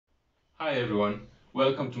Hi everyone,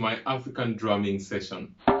 welcome to my African drumming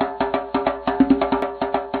session.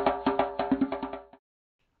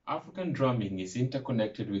 African drumming is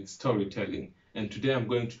interconnected with storytelling, and today I'm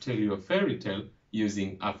going to tell you a fairy tale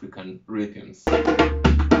using African rhythms.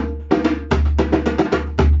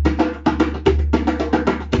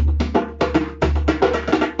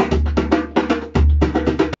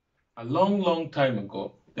 A long time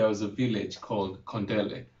ago, there was a village called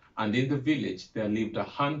Kondele, and in the village there lived a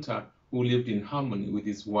hunter who lived in harmony with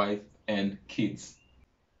his wife and kids.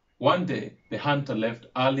 One day, the hunter left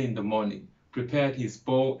early in the morning, prepared his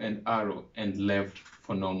bow and arrow, and left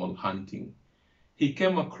for normal hunting. He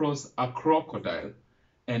came across a crocodile,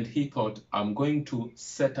 and he thought, I'm going to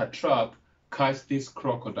set a trap, catch this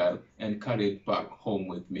crocodile, and carry it back home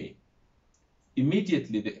with me.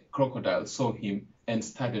 Immediately, the crocodile saw him and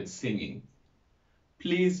started singing,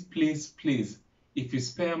 "Please, please, please, if you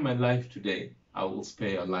spare my life today, I will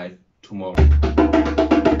spare your life tomorrow."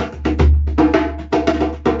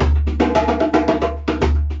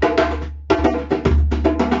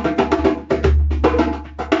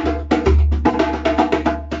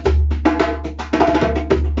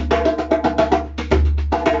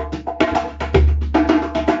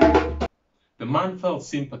 The man felt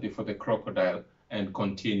sympathy for the crocodile and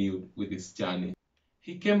continued with his journey.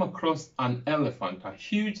 He came across an elephant, a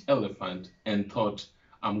huge elephant, and thought,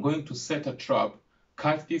 I'm going to set a trap,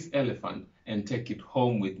 catch this elephant, and take it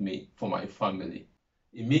home with me for my family.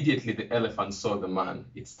 Immediately the elephant saw the man.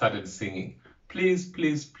 It started singing, "Please,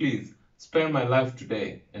 please, please, spare my life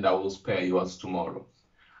today, and I will spare yours tomorrow."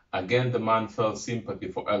 Again the man felt sympathy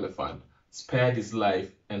for elephant, spared his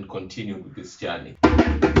life, and continued with his journey.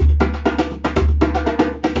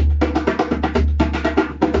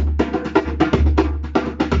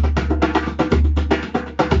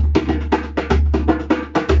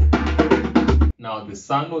 Now the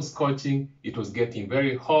sun was scorching, it was getting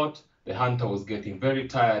very hot, the hunter was getting very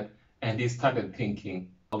tired, and he started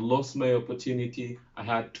thinking, I lost my opportunity, I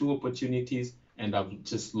had two opportunities, and I've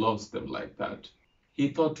just lost them like that. He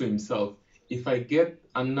thought to himself, if I get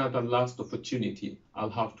another last opportunity, I'll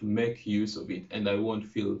have to make use of it, and I won't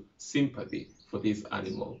feel sympathy for this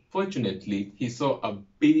animal. Fortunately, he saw a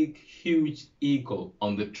big, huge eagle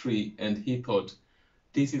on the tree, and he thought,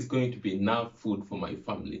 this is going to be enough food for my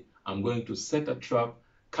family. I'm going to set a trap,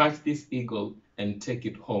 catch this eagle, and take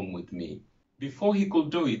it home with me. Before he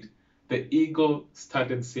could do it, the eagle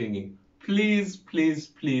started singing, "Please, please,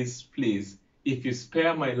 please, please, if you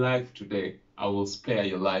spare my life today, I will spare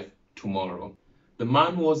your life tomorrow." The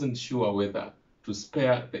man wasn't sure whether to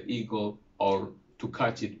spare the eagle or to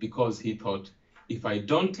catch it, because he thought, if I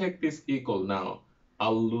don't take this eagle now,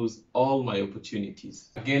 I'll lose all my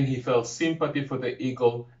opportunities. Again, he felt sympathy for the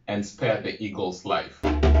eagle and spared the eagle's life.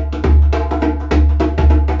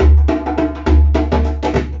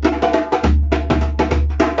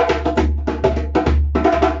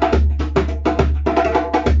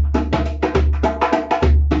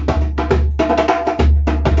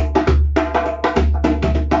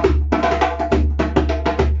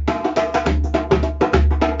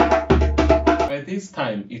 This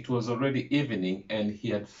time it was already evening and he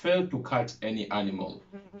had failed to catch any animal.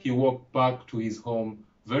 He walked back to his home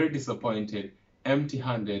very disappointed,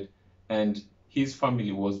 empty-handed, and his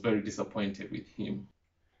family was very disappointed with him.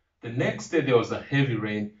 The next day there was a heavy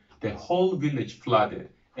rain, the whole village flooded,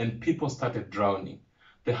 and people started drowning.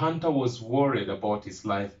 The hunter was worried about his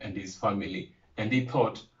life and his family, and he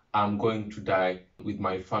thought, I'm going to die with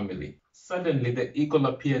my family. Suddenly the eagle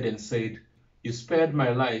appeared and said, "You spared my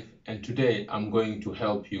life, and today I'm going to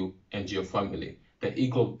help you and your family." The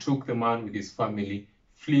eagle took the man with his family,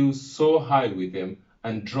 flew so high with them,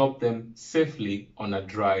 and dropped them safely on a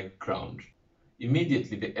dry ground.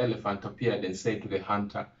 Immediately the elephant appeared and said to the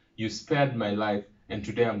hunter, "You spared my life, and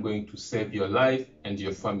today I'm going to save your life and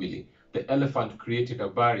your family." The elephant created a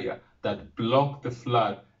barrier that blocked the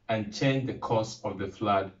flood and changed the course of the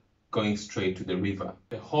flood, going straight to the river.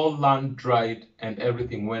 The whole land dried and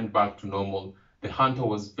everything went back to normal. The hunter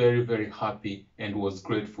was very happy and was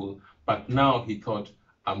grateful, but now he thought,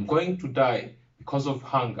 I'm going to die because of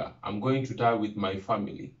hunger. I'm going to die with my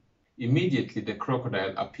family. Immediately the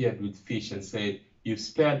crocodile appeared with fish and said, "You've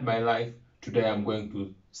spared my life. Today I'm going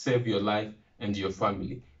to save your life and your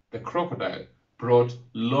family." The crocodile brought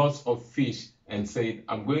lots of fish and said,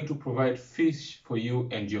 "I'm going to provide fish for you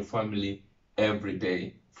and your family every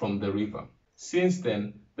day from the river." Since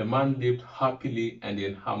then, the man lived happily and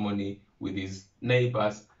in harmony with his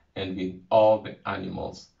neighbors and with all the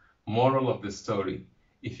animals. Moral of the story,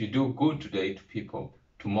 if you do good today to people,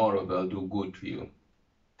 tomorrow they'll do good to you.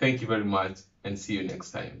 Thank you very much and see you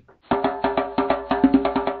next time.